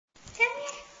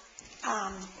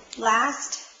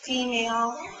Last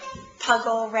female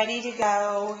Puggle ready to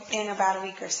go in about a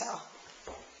week or so.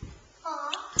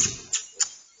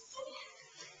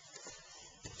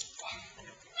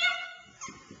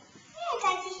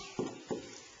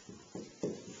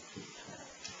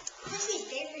 This is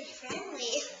very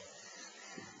friendly.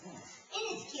 And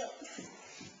it's cute.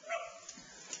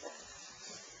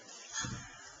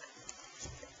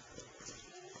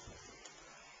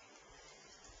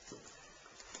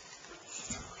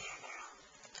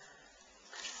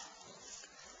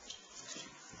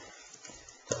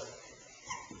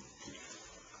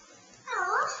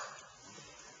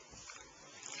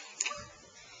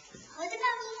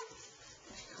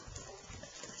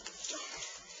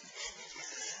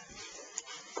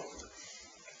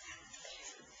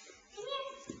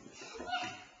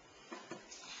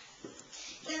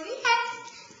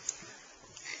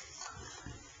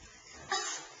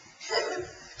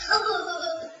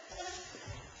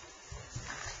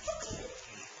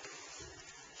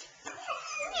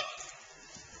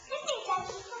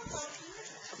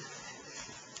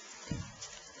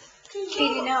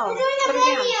 Katie, no. Put it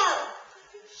down.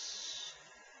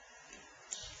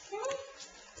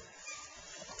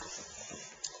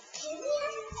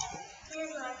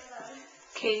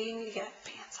 Katie, you need to get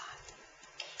pants on.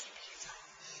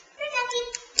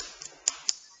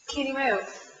 Katie, move.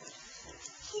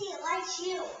 Katie likes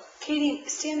you. Katie,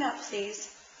 stand up, please.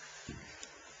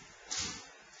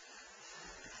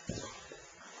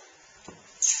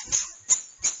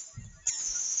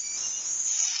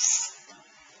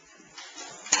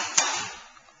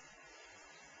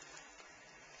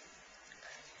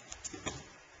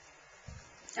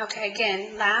 Okay,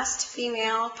 again, last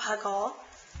female Puggle.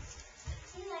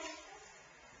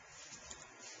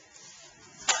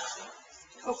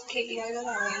 Oh, Katie, you gotta go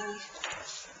that way, honey.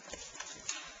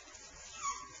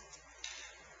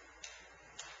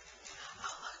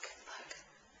 Oh, look.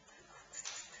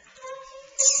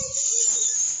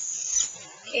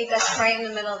 Okay, that's right in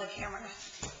the middle of the camera.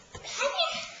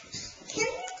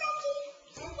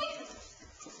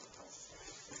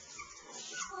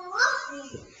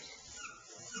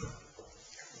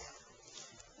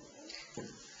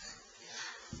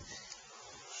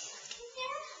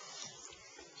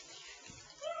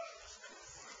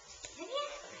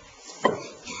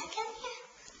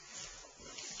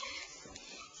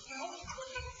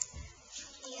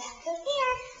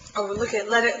 Oh, look at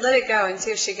let it go and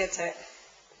see if she gets it.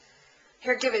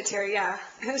 Here, give it to her. Yeah,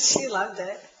 she loved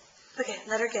it. Okay,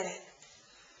 let her get it.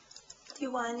 Do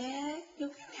you want it? You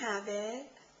can have it.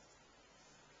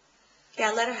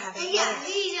 Yeah, let her have it. Yeah,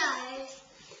 he does.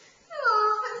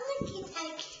 Oh, look at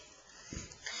that.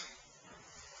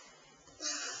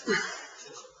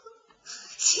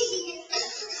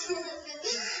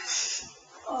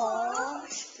 Oh,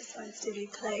 she just wants to be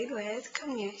played with.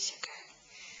 Come here, sugar.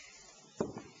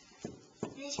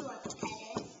 Then she wants to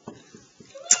pet it.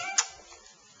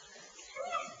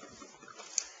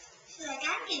 She's like,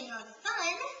 I'm getting all the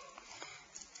fun.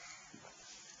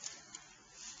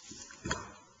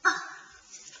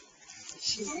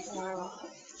 She's adorable.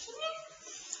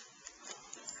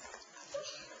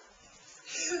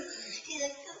 She's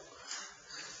like,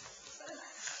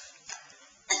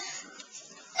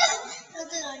 those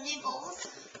little nipples.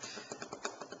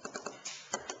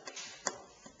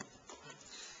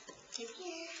 Come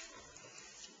here.